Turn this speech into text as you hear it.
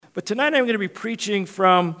But tonight I'm going to be preaching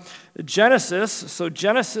from Genesis, so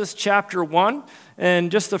Genesis chapter 1,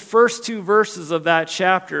 and just the first 2 verses of that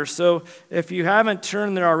chapter. So if you haven't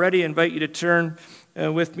turned there already, I invite you to turn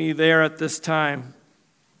with me there at this time.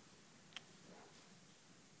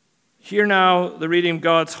 Hear now the reading of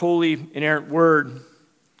God's holy, inerrant word.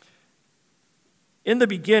 In the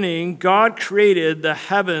beginning, God created the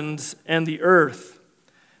heavens and the earth.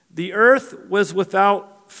 The earth was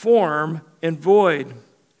without form and void,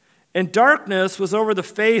 and darkness was over the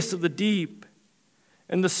face of the deep,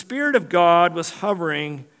 and the Spirit of God was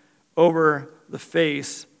hovering over the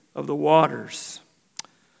face of the waters.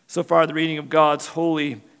 So far, the reading of God's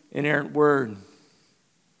holy, inerrant word.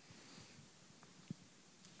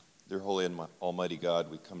 Dear holy and almighty God,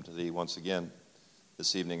 we come to thee once again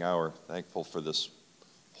this evening hour, thankful for this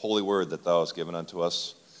holy word that thou hast given unto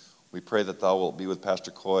us. We pray that thou wilt be with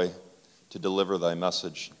Pastor Coy to deliver thy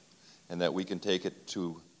message, and that we can take it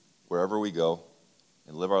to wherever we go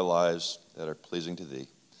and live our lives that are pleasing to thee,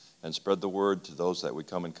 and spread the word to those that we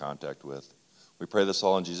come in contact with. We pray this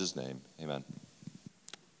all in Jesus' name. Amen.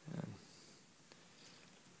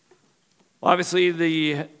 Well, obviously,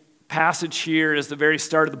 the passage here is the very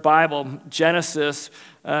start of the Bible, Genesis,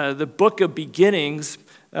 the book of beginnings.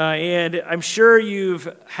 And I'm sure you've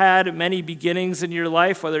had many beginnings in your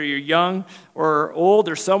life, whether you're young or old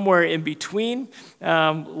or somewhere in between.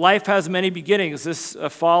 Life has many beginnings. This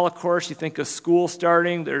fall, of course, you think of school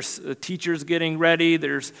starting. There's teachers getting ready.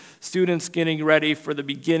 There's students getting ready for the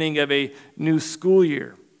beginning of a new school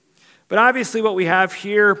year. But obviously what we have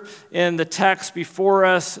here in the text before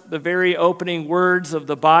us, the very opening words of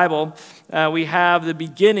the Bible, we have the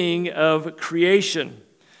beginning of creation.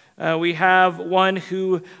 We have one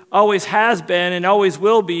who always has been and always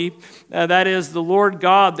will be, that is the Lord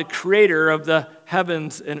God, the creator of the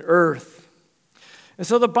heavens and earth. And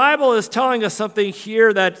so the Bible is telling us something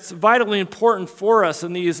here that's vitally important for us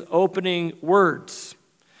in these opening words.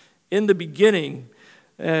 In the beginning,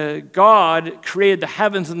 God created the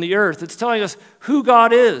heavens and the earth. It's telling us who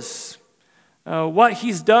God is, what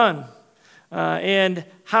he's done, and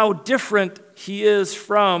how different he is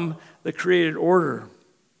from the created order.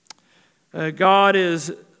 God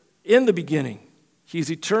is in the beginning. He's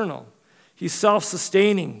eternal. He's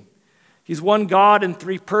self-sustaining. He's one God in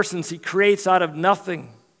 3 persons. He creates out of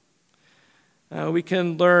nothing. We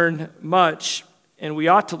can learn much, and we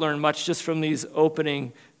ought to learn much just from these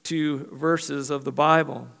opening 2 verses of the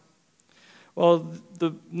Bible. Well,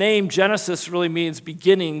 the name Genesis really means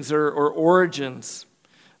beginnings or origins.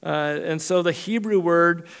 And so the Hebrew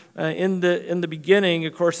word in the beginning,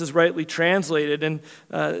 of course, is rightly translated. And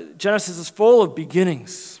Genesis is full of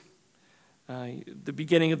beginnings. The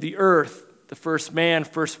beginning of the earth, the first man,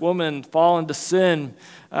 first woman, fall into sin.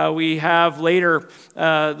 We have later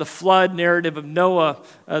the flood narrative of Noah,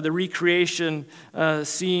 the recreation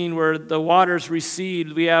scene where the waters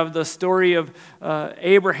recede. We have the story of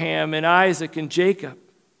Abraham and Isaac and Jacob.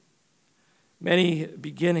 Many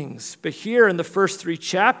beginnings. But here in the first 3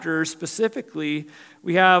 chapters specifically,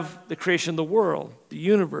 we have the creation of the world, the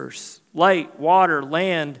universe, light, water,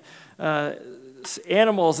 land,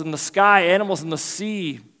 animals in the sky, animals in the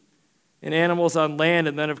sea, and animals on land,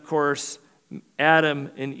 and then, of course,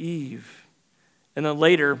 Adam and Eve. And then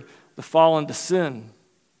later, the fall into sin.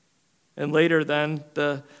 And later, then,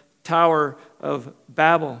 the Tower of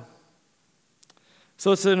Babel.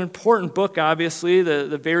 So it's an important book, obviously,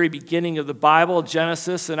 the very beginning of the Bible,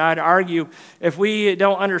 Genesis, and I'd argue if we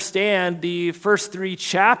don't understand the first 3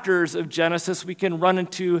 chapters of Genesis, we can run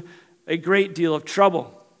into a great deal of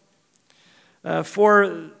trouble.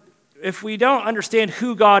 For if we don't understand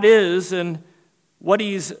who God is and what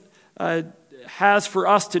He has for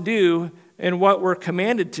us to do and what we're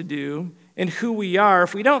commanded to do and who we are,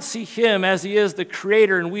 if we don't see Him as He is the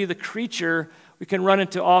creator and we the creature, we can run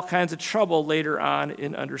into all kinds of trouble later on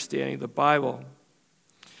in understanding the Bible.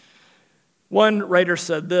 One writer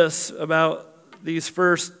said this about these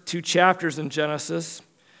first 2 chapters in Genesis. It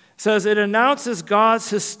says, it announces God's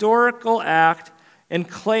historical act and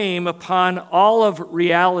claim upon all of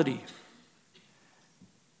reality.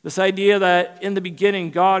 This idea that in the beginning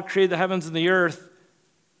God created the heavens and the earth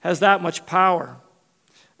has that much power.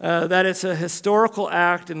 That it's a historical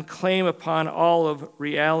act and claim upon all of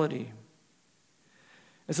reality.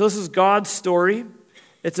 And so this is God's story.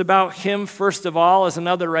 It's about Him first of all, as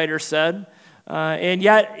another writer said. And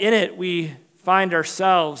yet in it we find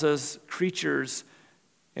ourselves as creatures,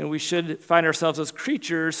 and we should find ourselves as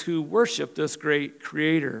creatures who worship this great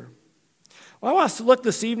Creator. Well, I want us to look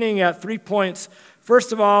this evening at 3 points.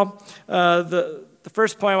 First of all, the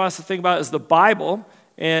first point I want us to think about is the Bible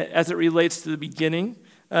as it relates to the beginning.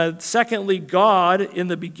 Secondly, God in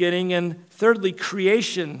the beginning. And thirdly,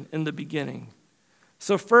 creation in the beginning.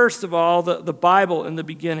 So first of all, the Bible in the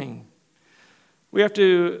beginning. We have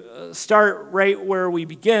to start right where we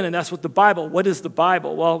begin, and that's with the Bible. What is the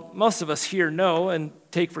Bible? Well, most of us here know and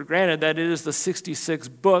take for granted that it is the 66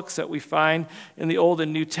 books that we find in the Old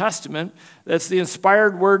and New Testament. That's the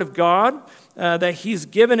inspired Word of God, that He's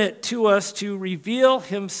given it to us to reveal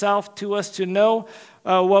Himself to us, to know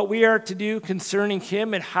what we are to do concerning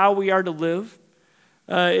Him and how we are to live.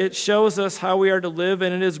 It shows us how we are to live,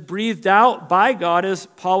 and it is breathed out by God, as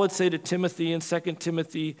Paul would say to Timothy in 2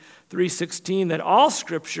 Timothy 3:16, that all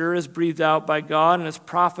Scripture is breathed out by God and is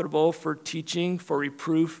profitable for teaching, for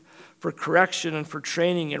reproof, for correction, and for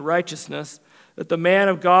training in righteousness, that the man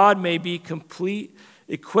of God may be complete,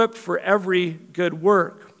 equipped for every good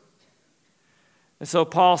work. And so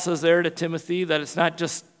Paul says there to Timothy that it's not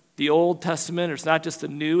just the Old Testament, or it's not just the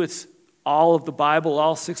New, it's all of the Bible,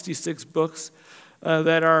 all 66 books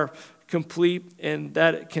that are complete and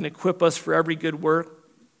that can equip us for every good work,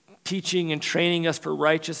 teaching and training us for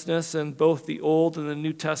righteousness in both the Old and the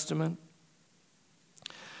New Testament.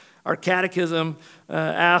 Our catechism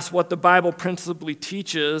asks what the Bible principally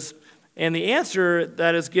teaches, and the answer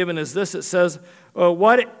that is given is this. It says,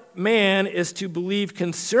 what man is to believe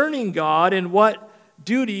concerning God and what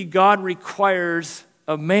duty God requires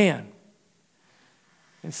of man.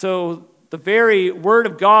 And so the very Word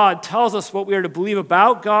of God tells us what we are to believe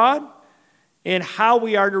about God and how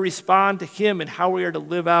we are to respond to Him and how we are to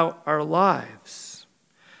live out our lives.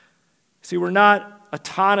 See, we're not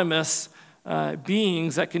autonomous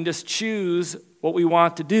beings that can just choose what we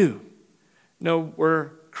want to do. No,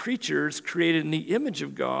 we're creatures created in the image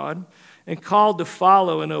of God and called to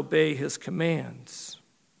follow and obey His commands.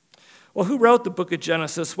 Well, who wrote the book of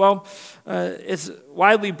Genesis? Well, it's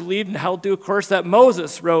widely believed and held to, of course, that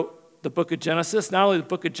Moses wrote the book of Genesis, not only the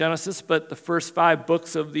book of Genesis, but the first 5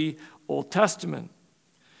 books of the Old Testament.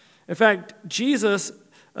 In fact, Jesus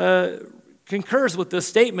concurs with this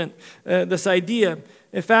statement, this idea.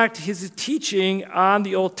 In fact, his teaching on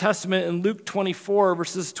the Old Testament in Luke 24,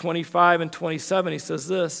 verses 25 and 27, he says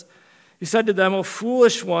this. He said to them, O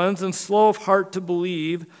foolish ones and slow of heart to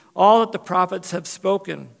believe all that the prophets have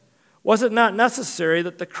spoken. Was it not necessary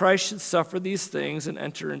that the Christ should suffer these things and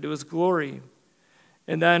enter into his glory?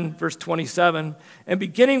 And then verse 27, and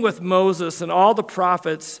beginning with Moses and all the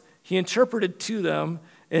prophets, he interpreted to them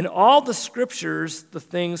in all the scriptures the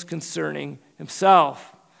things concerning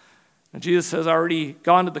himself. And Jesus has already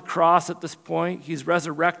gone to the cross at this point. He's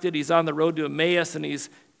resurrected. He's on the road to Emmaus, and he's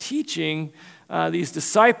teaching these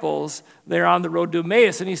disciples. They're on the road to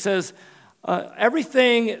Emmaus, and he says,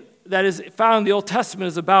 everything that is found in the Old Testament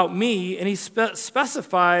is about me, and he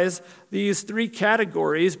specifies these 3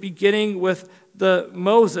 categories, beginning with the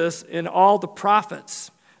Moses and all the prophets.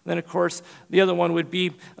 And then, of course, the other one would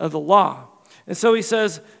be the law. And so he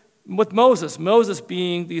says, with Moses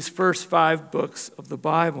being these first 5 books of the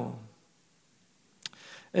Bible.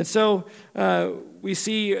 And so we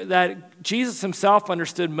see that Jesus himself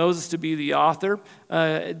understood Moses to be the author,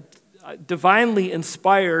 divinely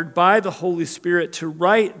inspired by the Holy Spirit to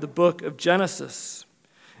write the book of Genesis.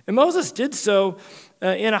 And Moses did so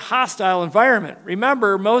in a hostile environment.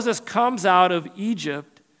 Remember, Moses comes out of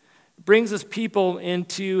Egypt, brings his people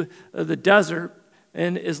into the desert,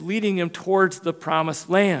 and is leading them towards the promised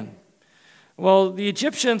land. Well, the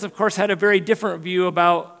Egyptians, of course, had a very different view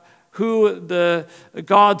about who the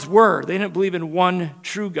gods were. They didn't believe in one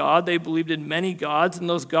true God. They believed in many gods, and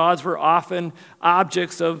those gods were often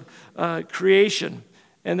objects of creation.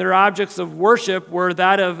 And their objects of worship were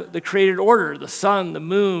that of the created order, the sun, the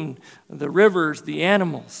moon, the rivers, the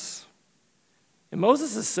animals. And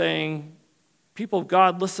Moses is saying, people of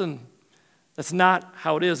God, listen, that's not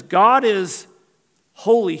how it is. God is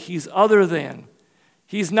holy. He's other than.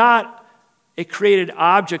 He's not a created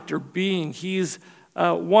object or being. He's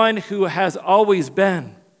one who has always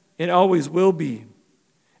been and always will be.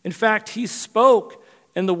 In fact, he spoke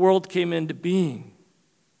and the world came into being.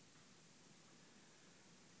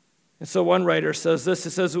 And so one writer says this, it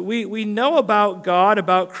says, we know about God,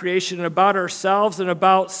 about creation, and about ourselves, and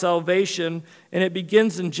about salvation, and it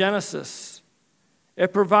begins in Genesis.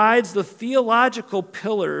 It provides the theological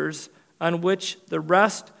pillars on which the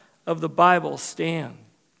rest of the Bible stand.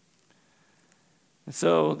 And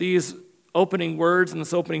so these opening words in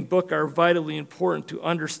this opening book are vitally important to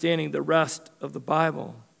understanding the rest of the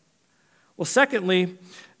Bible. Well, secondly,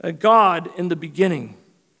 God in the beginning.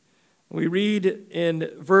 We read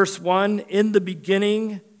in verse 1, in the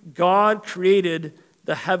beginning, God created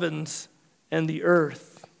the heavens and the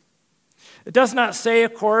earth. It does not say,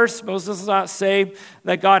 of course, Moses does not say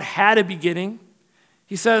that God had a beginning.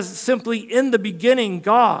 He says simply, in the beginning,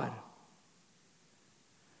 God.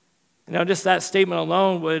 Now, just that statement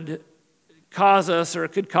alone would cause us, or it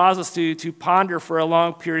could cause us to ponder for a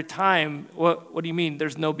long period of time. What do you mean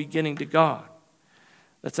there's no beginning to God?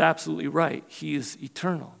 That's absolutely right. He is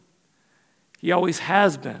eternal. He always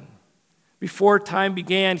has been. Before time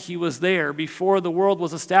began, he was there. Before the world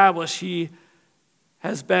was established, he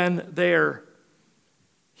has been there.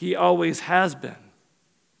 He always has been.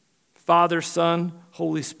 Father, Son,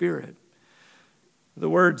 Holy Spirit. The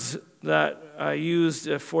words that I used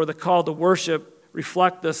for the call to worship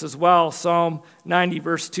reflect this as well. Psalm 90,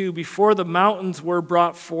 verse 2, before the mountains were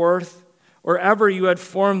brought forth, or ever you had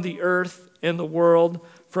formed the earth and the world,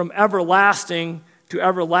 from everlasting to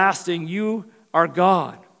everlasting, you are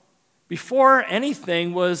God. Before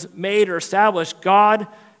anything was made or established, God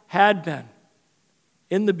had been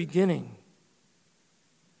in the beginning.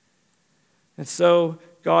 And so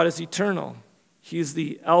God is eternal. He's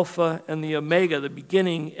the Alpha and the Omega, the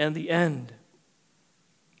beginning and the end.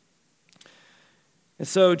 And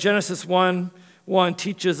so Genesis 1:1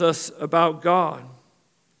 teaches us about God,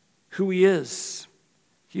 who he is.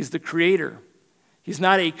 He's the creator. He's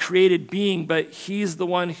not a created being, but he's the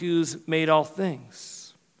one who's made all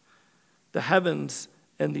things, the heavens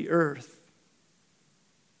and the earth.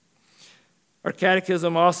 Our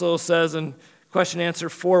catechism also says in question answer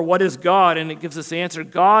 4, what is God? And it gives us the answer.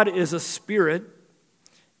 God is a spirit,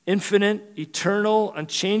 infinite, eternal,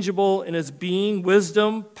 unchangeable in his being,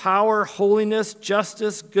 wisdom, power, holiness,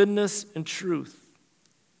 justice, goodness, and truth.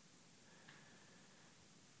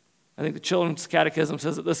 I think the Children's Catechism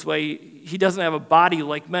says it this way. He doesn't have a body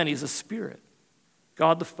like men. He's a spirit.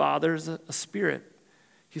 God the Father is a spirit.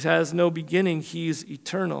 He has no beginning. He's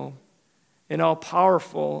eternal and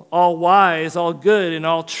all-powerful, all-wise, all-good, and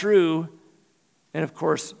all-true, and, of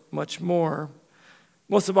course, much more.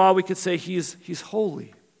 Most of all, we could say he's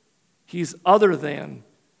holy. He's other than.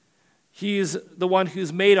 He's the one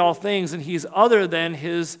who's made all things, and he's other than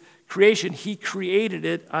his creation. He created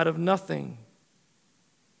it out of nothing.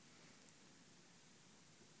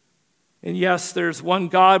 And yes, there's one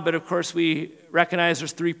God, but of course we recognize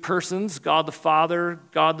there's three persons, God the Father,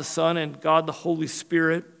 God the Son, and God the Holy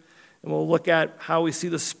Spirit. And we'll look at how we see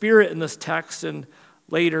the Spirit in this text, and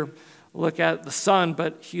later look at the Son,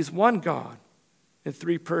 but he's one God in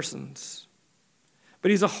three persons.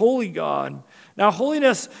 But he's a holy God. Now,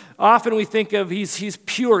 holiness, often we think of he's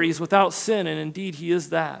pure, he's without sin, and indeed he is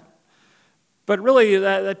that. But really,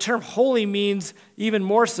 that term holy means even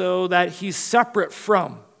more so that he's separate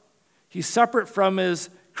from. He's separate from his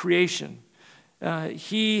creation.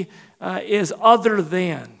 He is other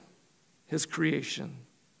than his creation.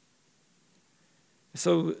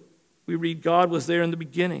 So we read God was there in the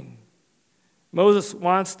beginning. Moses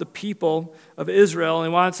wants the people of Israel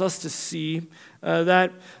and wants us to see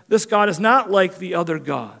that this God is not like the other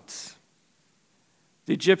gods.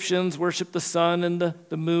 The Egyptians worship the sun and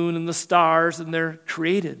the moon and the stars, and they're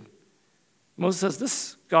created. Moses says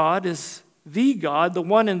this God is the God, the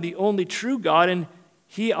one and the only true God, and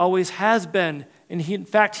he always has been. And in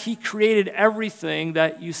fact, he created everything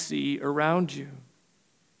that you see around you.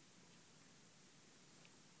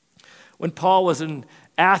 When Paul was in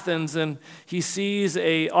Athens and he sees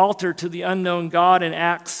an altar to the unknown God in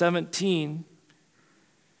Acts 17,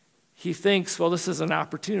 he thinks, well, this is an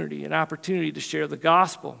opportunity to share the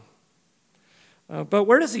gospel. But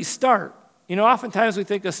where does he start? You know, oftentimes we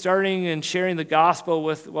think of starting and sharing the gospel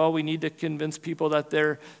with, well, we need to convince people that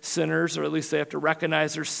they're sinners, or at least they have to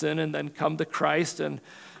recognize their sin and then come to Christ and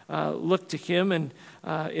look to him and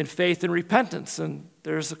in faith and repentance. And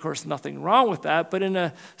there's, of course, nothing wrong with that. But in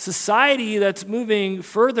a society that's moving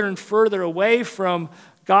further and further away from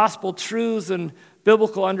gospel truths and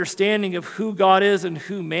biblical understanding of who God is and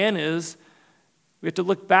who man is, we have to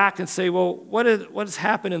look back and say, well, what has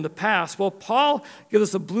happened in the past? Well, Paul gives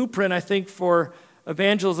us a blueprint, I think, for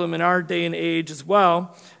evangelism in our day and age as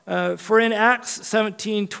well. For in Acts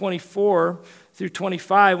 17:24 through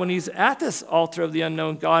 25, when he's at this altar of the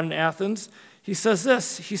unknown God in Athens, he says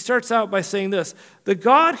this. He starts out by saying this: the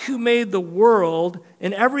God who made the world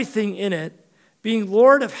and everything in it, being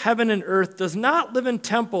Lord of heaven and earth, does not live in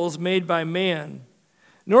temples made by man,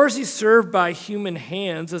 nor is he served by human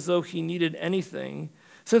hands as though he needed anything,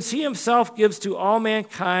 since he himself gives to all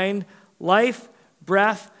mankind life,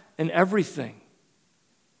 breath, and everything.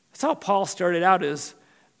 That's how Paul started out his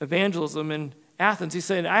evangelism in Athens. He's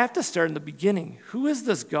saying, I have to start in the beginning. Who is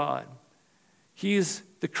this God? He's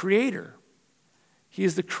the creator. He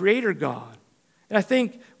is the creator God. And I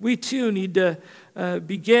think we too need to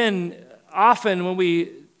begin often when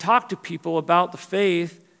we talk to people about the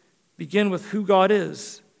faith, begin with who God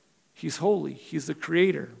is. He's holy. He's the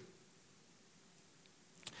creator.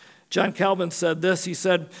 John Calvin said this. He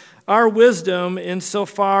said, "Our wisdom,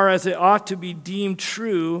 insofar as it ought to be deemed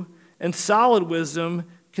true and solid wisdom,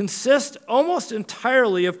 consists almost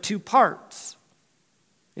entirely of two parts."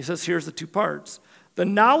 He says, here's the two parts: the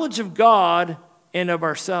knowledge of God and of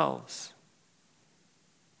ourselves.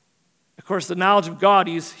 Of course, the knowledge of God,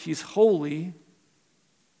 He's holy.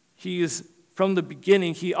 He is from the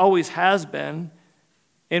beginning. He always has been.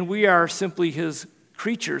 And we are simply His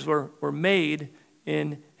creatures. We're made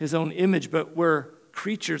in His own image, but we're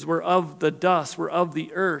creatures. We're of the dust. We're of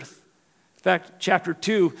the earth. In fact, chapter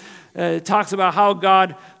 2 talks about how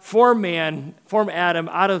God formed Adam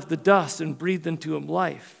out of the dust and breathed into him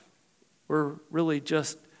life. We're really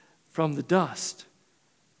just from the dust,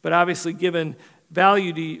 but obviously given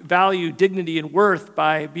value, dignity, and worth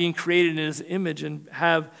by being created in His image and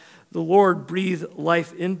have the Lord breathe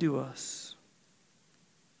life into us.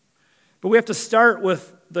 But we have to start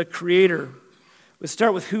with the Creator. We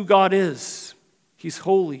start with who God is. He's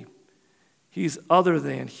holy. He's other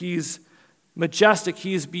than. He's majestic.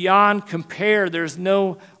 He's beyond compare. There's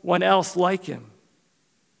no one else like Him.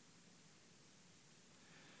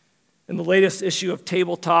 In the latest issue of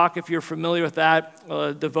Table Talk, if you're familiar with that,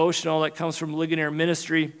 devotional that comes from Ligonier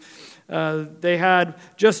Ministry, they had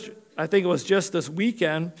I think it was just this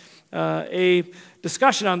weekend, a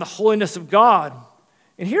discussion on the holiness of God.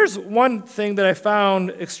 And here's one thing that I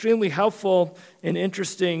found extremely helpful and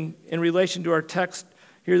interesting in relation to our text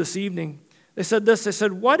here this evening. They said this. They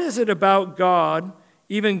said, "What is it about God,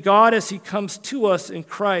 even God as He comes to us in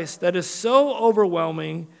Christ, that is so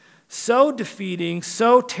overwhelming, so defeating,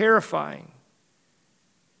 so terrifying?"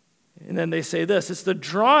 And then they say this. It's the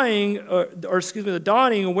dawning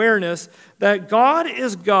awareness that God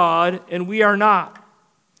is God and we are not.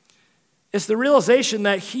 It's the realization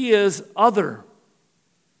that He is other.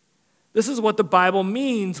 This is what the Bible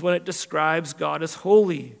means when it describes God as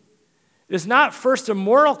holy. It is not first a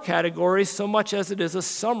moral category so much as it is a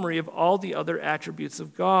summary of all the other attributes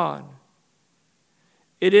of God.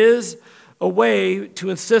 It is a way to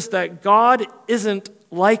insist that God isn't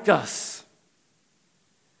like us.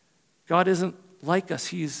 God isn't like us.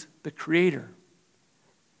 He's the Creator.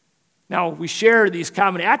 Now, we share these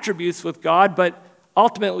common attributes with God, but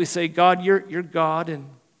ultimately we say, God, you're God, and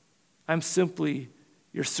I'm simply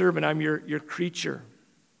your servant. I'm your creature.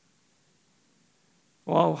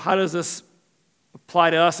 Well, how does this apply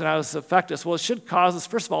to us and how does this affect us? Well, it should cause us,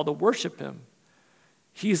 first of all, to worship Him.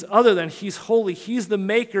 He's other than. He's holy. He's the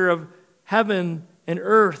maker of heaven and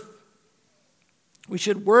earth. We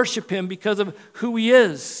should worship Him because of who He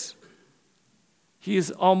is. He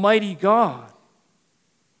is Almighty God.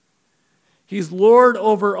 He's Lord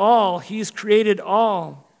over all. He's created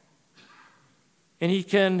all. And He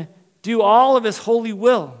can do all of His holy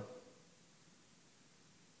will.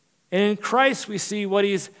 And in Christ we see what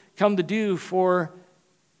He's come to do for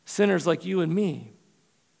sinners like you and me.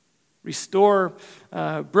 Restore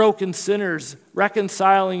broken sinners,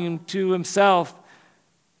 reconciling them to Himself,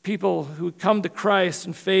 people who come to Christ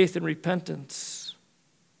in faith and repentance.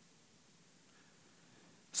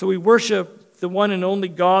 So we worship the one and only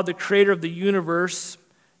God, the Creator of the universe,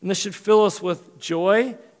 and this should fill us with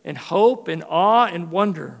joy and hope and awe and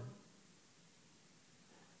wonder.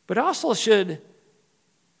 But also should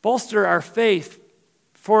bolster our faith.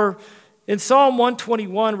 For in Psalm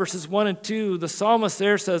 121, verses 1 and 2, the psalmist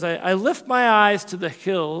there says, I lift my eyes to the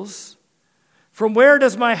hills. From where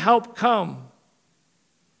does my help come?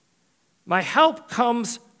 My help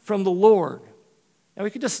comes from the Lord. Now we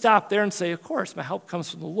could just stop there and say, of course, my help comes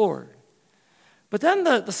from the Lord. But then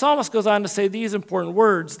the psalmist goes on to say these important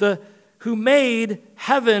words, who made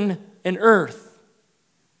heaven and earth.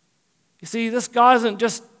 You see, this God isn't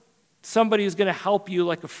just somebody who's going to help you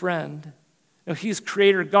like a friend. No, He's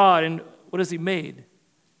Creator God, and what has He made?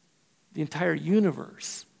 The entire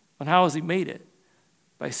universe. And how has He made it?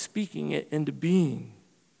 By speaking it into being.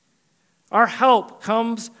 Our help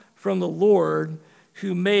comes from the Lord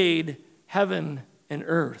who made heaven and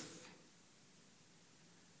earth.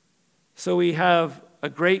 So we have a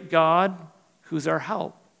great God who's our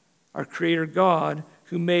help, our Creator God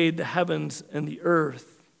who made the heavens and the earth.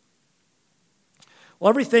 Well,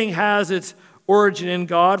 everything has its origin in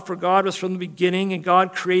God, for God was from the beginning, and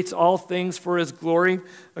God creates all things for His glory.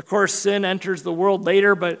 Of course, sin enters the world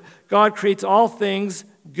later, but God creates all things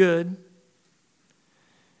good. And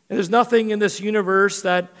there's nothing in this universe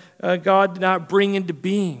that God did not bring into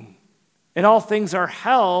being. And all things are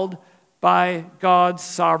held by God's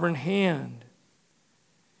sovereign hand.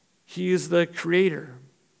 He is the Creator.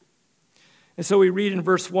 And so we read in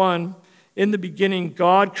verse 1, In the beginning,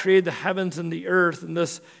 God created the heavens and the earth. And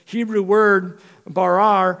this Hebrew word,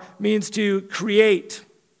 barar, means to create.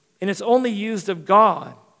 And it's only used of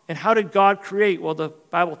God. And how did God create? Well, the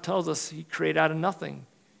Bible tells us he created out of nothing.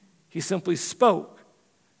 He simply spoke,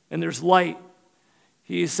 and there's light.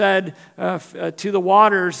 He said to the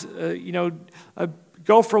waters,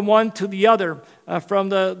 go from one to the other, from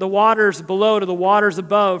the waters below to the waters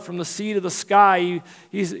above, from the sea to the sky.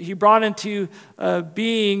 He brought into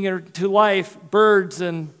being or to life birds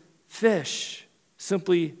and fish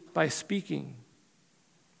simply by speaking.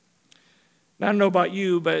 And I don't know about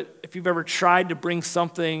you, but if you've ever tried to bring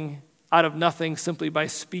something out of nothing simply by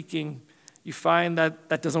speaking, you find that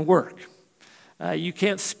that doesn't work. You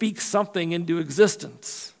can't speak something into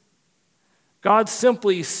existence. God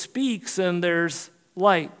simply speaks and there's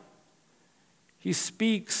light. He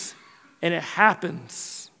speaks and it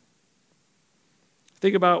happens.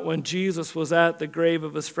 Think about when Jesus was at the grave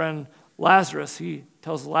of his friend Lazarus. He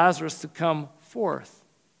tells Lazarus to come forth.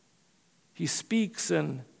 He speaks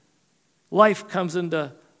and life comes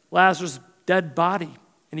into Lazarus' dead body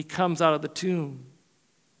and he comes out of the tomb.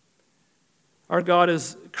 Our God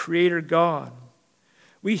is creator God.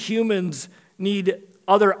 We humans need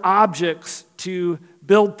other objects to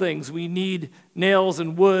build things. We need nails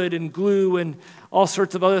and wood and glue and all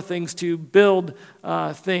sorts of other things to build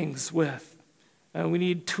things with. We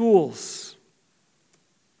need tools.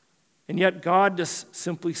 And yet God just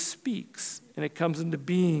simply speaks and it comes into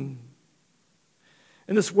being.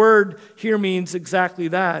 And this word here means exactly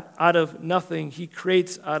that, out of nothing. He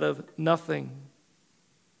creates out of nothing.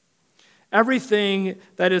 Everything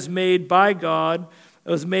that is made by God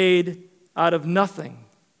was made out of nothing.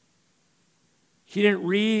 He didn't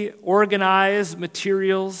reorganize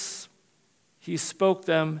materials. He spoke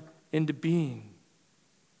them into being.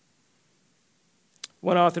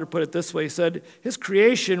 One author put it this way. He said, his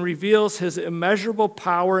creation reveals his immeasurable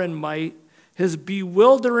power and might, his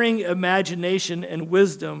bewildering imagination and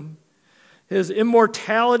wisdom, his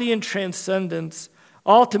immortality and transcendence,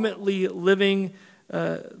 ultimately leaving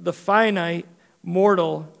the finite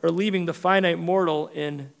mortal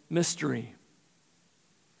in mystery.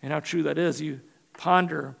 And how true that is. You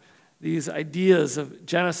ponder these ideas of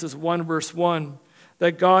Genesis 1 verse 1,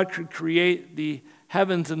 that God could create the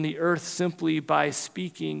heavens and the earth simply by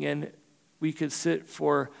speaking, and we could sit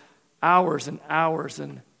for hours and hours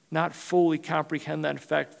and not fully comprehend that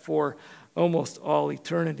fact for almost all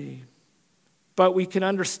eternity. But we can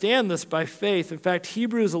understand this by faith. In fact,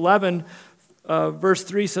 Hebrews 11 verse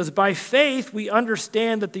 3 says, by faith we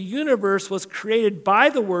understand that the universe was created by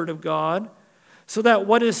the word of God, so that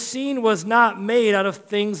what is seen was not made out of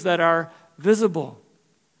things that are visible.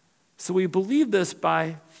 So we believe this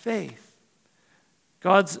by faith.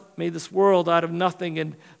 God's made this world out of nothing,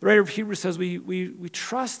 and the writer of Hebrews says we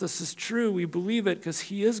trust this is true. We believe it because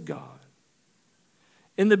he is God.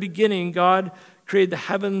 In the beginning, God created the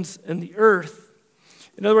heavens and the earth.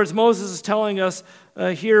 In other words, Moses is telling us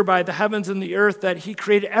here by the heavens and the earth that he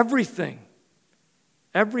created everything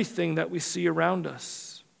that we see around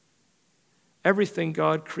us. Everything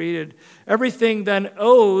God created. Everything then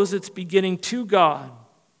owes its beginning to God.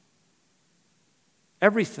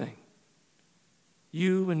 Everything.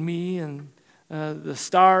 You and me and the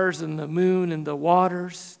stars and the moon and the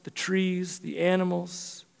waters, the trees, the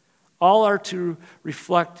animals, all are to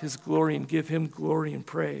reflect his glory and give him glory and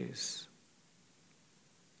praise.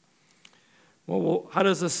 Well, how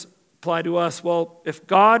does this apply to us? Well, if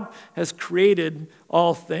God has created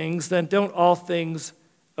all things, then don't all things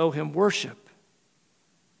owe him worship?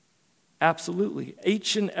 Absolutely.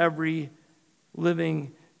 Each and every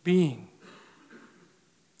living being.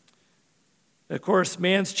 Of course,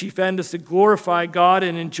 man's chief end is to glorify God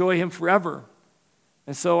and enjoy him forever.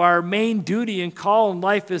 And so our main duty and call in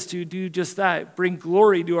life is to do just that, bring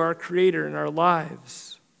glory to our Creator in our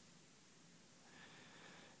lives.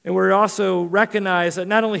 And we're also recognize that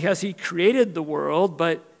not only has he created the world,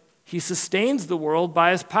 but he sustains the world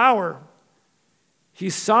by his power.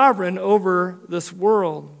 He's sovereign over this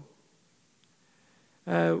world.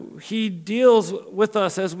 He deals with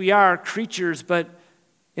us as we are creatures, but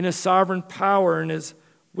in his sovereign power and his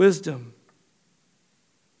wisdom.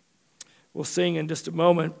 We'll sing in just a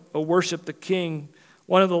moment, "O Worship the King."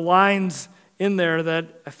 One of the lines in there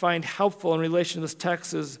that I find helpful in relation to this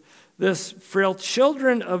text is this: "Frail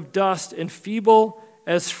children of dust and feeble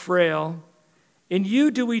as frail, in you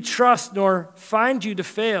do we trust, nor find you to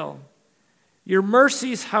fail. Your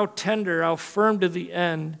mercies how tender, how firm to the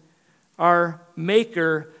end, our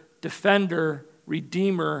Maker, Defender,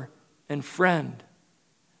 Redeemer, and Friend."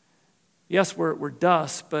 Yes, we're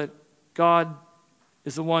dust, but God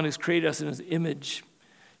is the one who's created us in his image.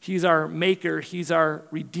 He's our maker. He's our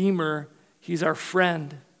redeemer. He's our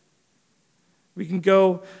friend. We can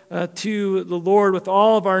go to the Lord with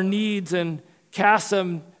all of our needs and cast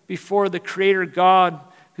them before the Creator God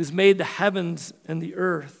who's made the heavens and the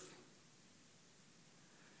earth.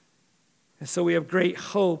 And so we have great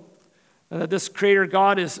hope that this Creator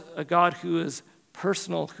God is a God who is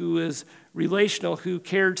personal, who is relational, who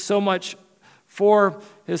cared so much for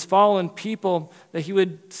his fallen people that he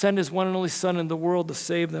would send his one and only Son in the world to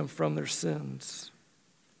save them from their sins.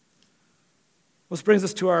 This brings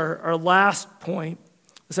us to our last point,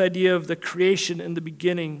 this idea of the creation in the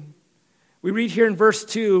beginning. We read here in verse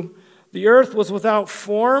 2, the earth was without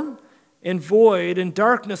form and void, and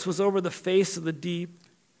darkness was over the face of the deep.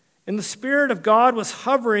 And the Spirit of God was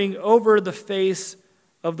hovering over the face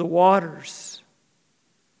of the waters.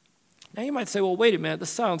 Now you might say, well, wait a minute, this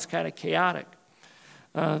sounds kind of chaotic.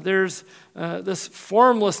 There's this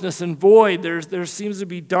formlessness and void. There seems to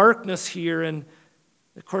be darkness here, and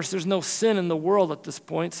of course there's no sin in the world at this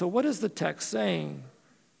point. So what is the text saying?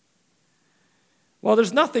 Well,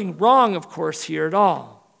 there's nothing wrong, of course, here at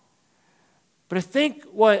all. But I think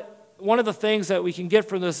one of the things that we can get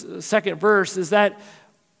from this second verse is that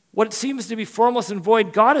what seems to be formless and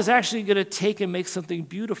void, God is actually going to take and make something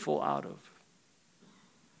beautiful out of.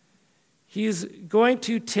 He's going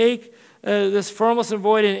to take this formless and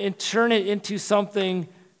void and turn it into something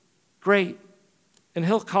great. And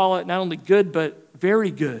he'll call it not only good, but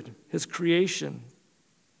very good, his creation.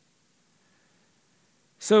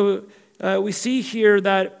 So we see here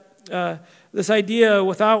that this idea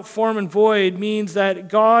without form and void means that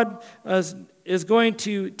God is going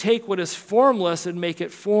to take what is formless and make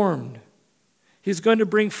it formed. He's going to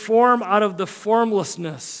bring form out of the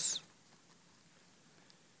formlessness.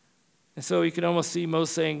 And so you can almost see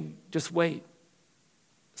Moses saying, just wait.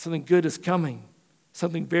 Something good is coming.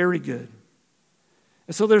 Something very good.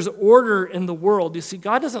 And so there's order in the world. You see,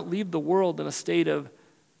 God doesn't leave the world in a state of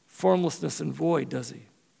formlessness and void, does he?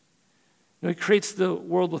 He creates the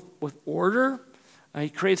world with order. He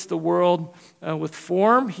creates the world with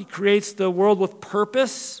form. He creates the world with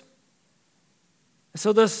purpose. And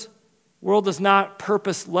so this world is not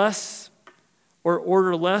purposeless or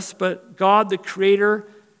orderless, but God, the Creator,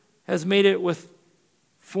 has made it with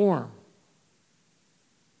form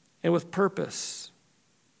and with purpose.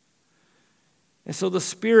 And so the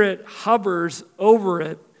Spirit hovers over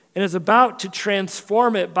it and is about to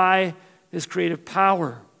transform it by his creative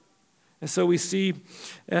power. And so we see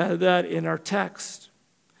that in our text,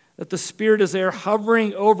 that the Spirit is there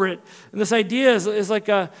hovering over it. And this idea is like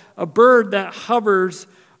a bird that hovers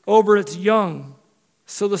over its young.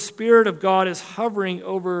 So the Spirit of God is hovering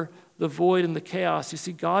over the void and the chaos. You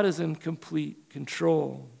see, God is in complete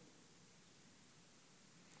control.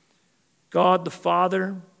 God the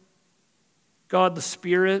Father, God the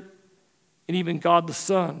Spirit, and even God the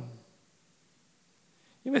Son.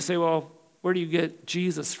 You may say, well, where do you get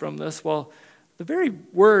Jesus from this? Well, the very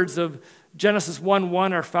words of Genesis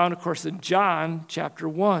 1:1 are found, of course, in John chapter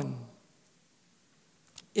 1.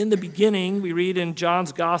 In the beginning, we read in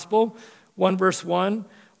John's Gospel, 1 verse 1,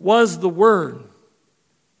 was the Word.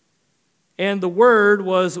 And the Word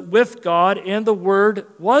was with God, and the Word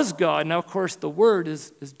was God. Now, of course, the Word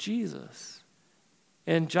is Jesus.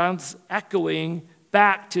 And John's echoing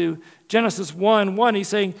back to Genesis 1:1. He's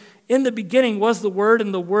saying, in the beginning was the Word,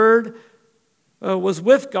 and the Word was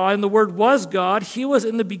with God, and the Word was God. He was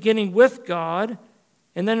in the beginning with God.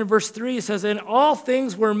 And then in verse 3 it says, and all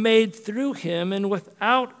things were made through him, and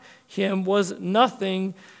without him was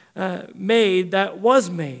nothing made that was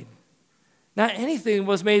made. Not anything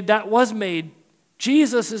was made that was made.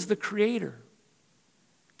 Jesus is the Creator.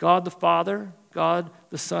 God the Father, God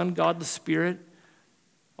the Son, God the Spirit,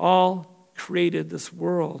 all created this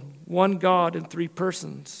world. One God in three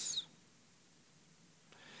persons.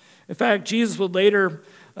 In fact, Jesus would later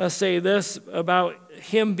say this about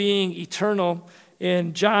him being eternal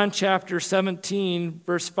in John chapter 17,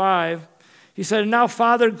 verse 5. He said, now,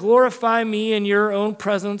 Father, glorify me in your own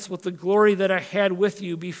presence with the glory that I had with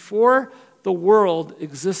you before the world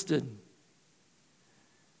existed.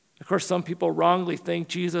 Of course, some people wrongly think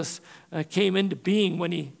Jesus came into being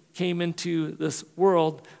when he came into this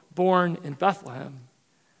world, born in Bethlehem.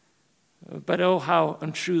 But oh, how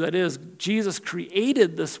untrue that is. Jesus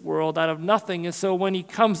created this world out of nothing, and so when he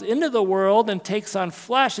comes into the world and takes on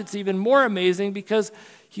flesh, it's even more amazing because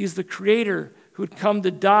he's the Creator who would come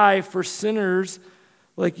to die for sinners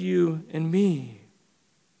like you and me.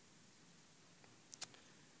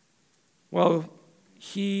 Well,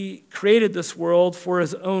 he created this world for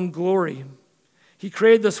his own glory. He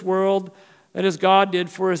created this world, that is, God did,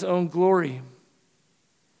 for his own glory.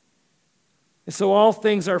 And so all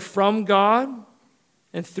things are from God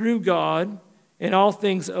and through God, and all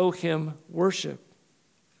things owe him worship.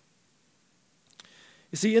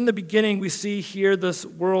 You see, in the beginning, we see here this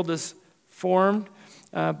world is formed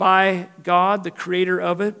by God, the creator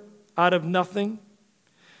of it, out of nothing.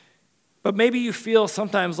 But maybe you feel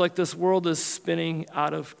sometimes like this world is spinning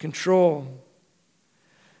out of control.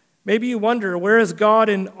 Maybe you wonder, where is God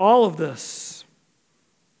in all of this?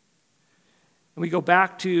 And we go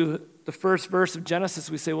back to the first verse of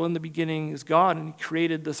Genesis. We say, well, in the beginning is God, and he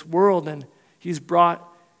created this world, and he's brought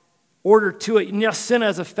order to it. And yes, sin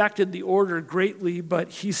has affected the order greatly, but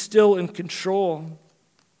he's still in control.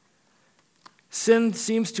 Sin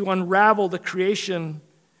seems to unravel the creation.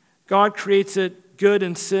 God creates it good,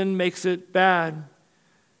 and sin makes it bad.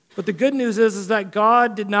 But the good news is that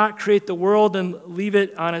God did not create the world and leave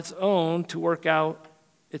it on its own to work out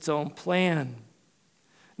its own plan.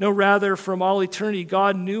 No, rather, from all eternity,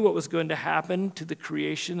 God knew what was going to happen to the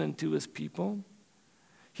creation and to his people.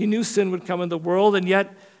 He knew sin would come in the world, and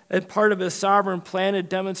yet, as part of his sovereign plan to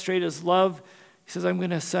demonstrate his love, he says, I'm going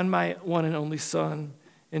to send my one and only Son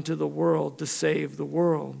into the world to save the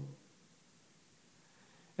world.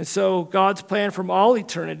 And so God's plan from all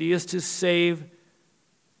eternity is to save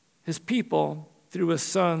his people through his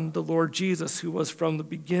Son, the Lord Jesus, who was from the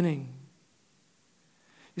beginning.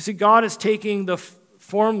 You see, God is taking the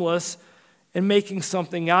formless and making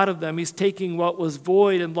something out of them. He's taking what was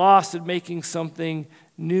void and lost and making something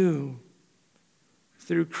new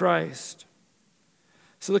through Christ.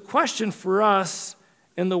 So the question for us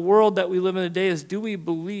in the world that we live in today is, do we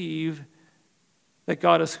believe that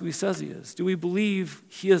God is who he says he is? Do we believe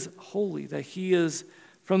he is holy, that he is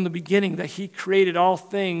from the beginning, that he created all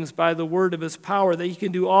things by the word of his power, that he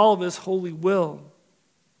can do all of his holy will?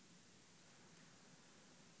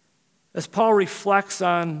 As Paul reflects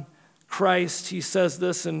on Christ, he says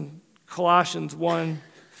this in Colossians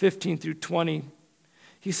 1:15 through 20.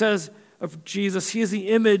 He says of Jesus, he is the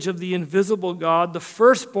image of the invisible God, the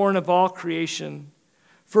firstborn of all creation.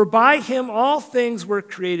 For by him all things were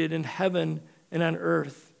created in heaven and on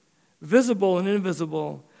earth, visible and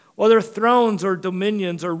invisible, whether thrones or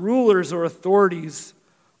dominions or rulers or authorities.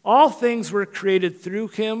 All things were created through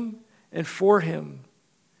him and for him.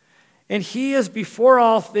 And he is before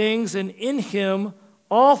all things, and in him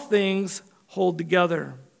all things hold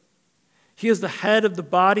together. He is the head of the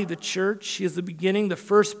body, the church. He is the beginning, the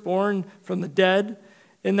firstborn from the dead,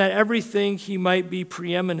 in that everything he might be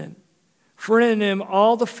preeminent. For in him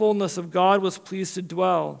all the fullness of God was pleased to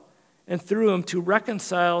dwell, and through him to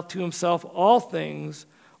reconcile to himself all things,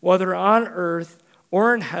 whether on earth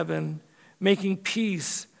or in heaven, making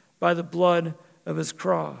peace by the blood of his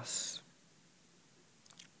cross.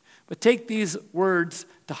 But take these words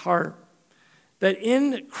to heart, that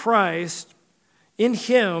in Christ, in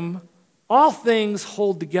him, all things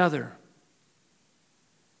hold together.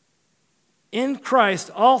 In Christ,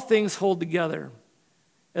 all things hold together.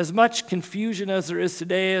 As much confusion as there is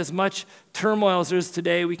today, as much turmoil as there is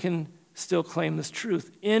today, we can still claim this truth.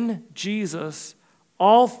 In Jesus,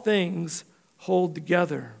 all things hold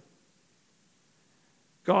together.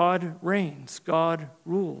 God reigns. God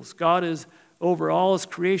rules. God is over all his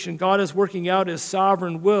creation. God is working out his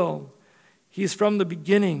sovereign will. He's from the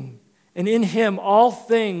beginning. And in him, all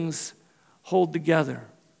things hold together.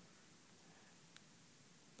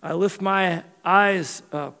 I lift my eyes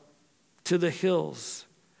up to the hills.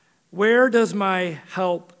 Where does my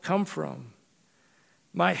help come from?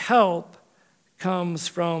 My help comes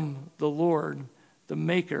from the Lord, the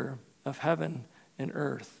maker of heaven and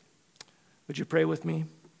earth. Would you pray with me?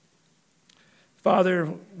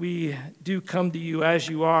 Father, we do come to you as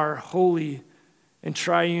you are, holy and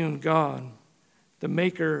triune God, the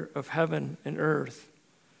maker of heaven and earth.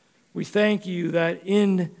 We thank you that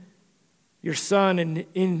in your Son and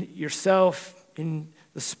in yourself, in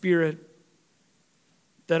the Spirit,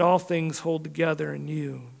 that all things hold together in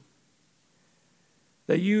you.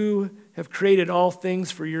 That you have created all things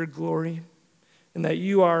for your glory, and that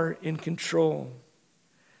you are in control.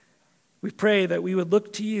 We pray that we would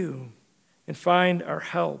look to you and find our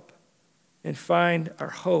help and find our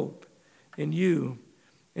hope in you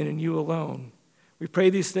and in you alone. We pray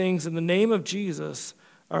these things in the name of Jesus,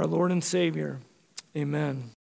 our Lord and Savior. Amen.